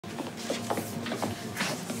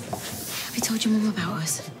told your mum about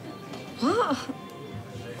us? What?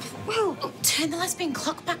 Well... Oh, turn the lesbian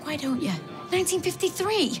clock back, why don't you?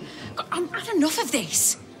 1953. I've had enough of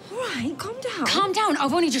this. All right, calm down. Calm down,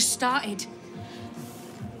 I've only just started.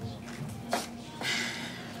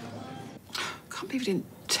 Can't believe you didn't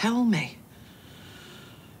tell me.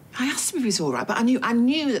 I asked him if he was all right, but I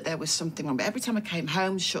knew that there was something wrong. But every time I came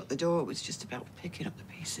home, shut the door, it was just about picking up the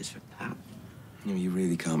pieces from Pat. No, you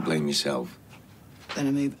really can't blame yourself. Then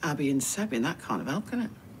I moved Abby and Sebby, and that can't have helped, can it?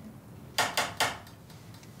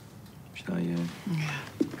 Shall I, Yeah.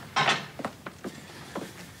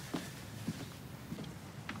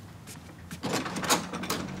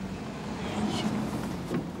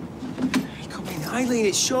 Hey, come in. Eileen,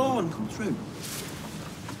 it's Sean. Come through.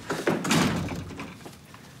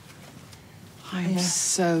 I'm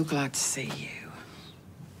so glad to see you.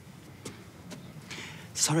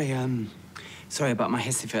 Sorry about my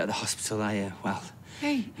hissy fit at the hospital. Well...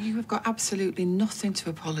 Hey, you have got absolutely nothing to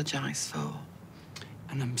apologise for.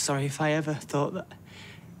 And I'm sorry if I ever thought that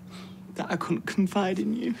I couldn't confide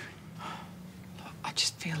in you. Look, I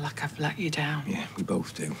just feel like I've let you down. Yeah, we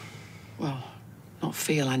both do. Well, not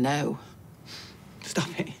feel, I know.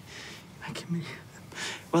 Stop it. Making me...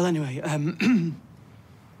 Well, anyway, I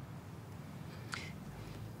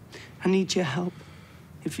need your help.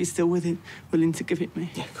 If you're still willing to give it me.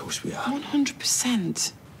 Yeah, of course we are.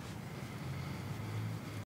 100%.